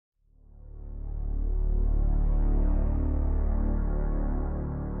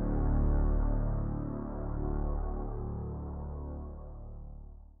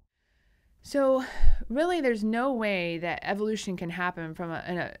So really, there's no way that evolution can happen from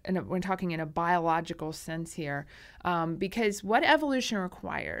we're talking in a biological sense here, because what evolution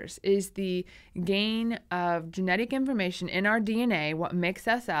requires is the gain of genetic information in our DNA, what makes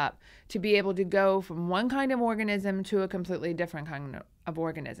us up, to be able to go from one kind of organism to a completely different kind of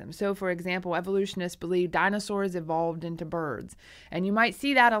organism. So, for example, evolutionists believe dinosaurs evolved into birds, and you might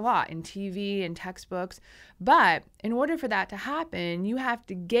see that a lot in TV and textbooks. But in order for that to happen, you have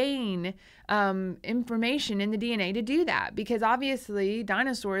to gain information in the DNA to do that, because obviously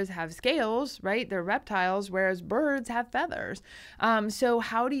dinosaurs have scales, right? They're reptiles, whereas birds have feathers. So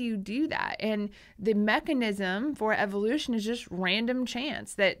how do you do that? And the mechanism for evolution is just random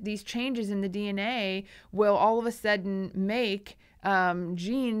chance that these changes in the DNA will all of a sudden make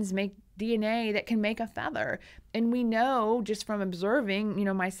genes, make DNA that can make a feather. And we know just from observing,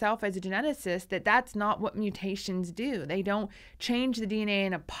 myself as a geneticist, that that's not what mutations do. They don't change the DNA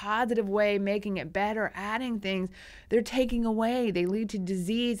in a positive way, making it better, adding things. They're taking away. They lead to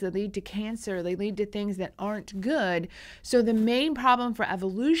disease. They lead to cancer. They lead to things that aren't good. So the main problem for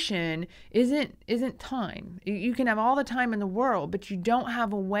evolution isn't time. You can have all the time in the world, but you don't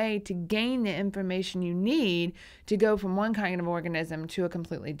have a way to gain the information you need to go from one kind of organism to a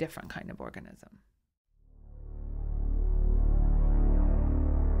completely different kind of organism.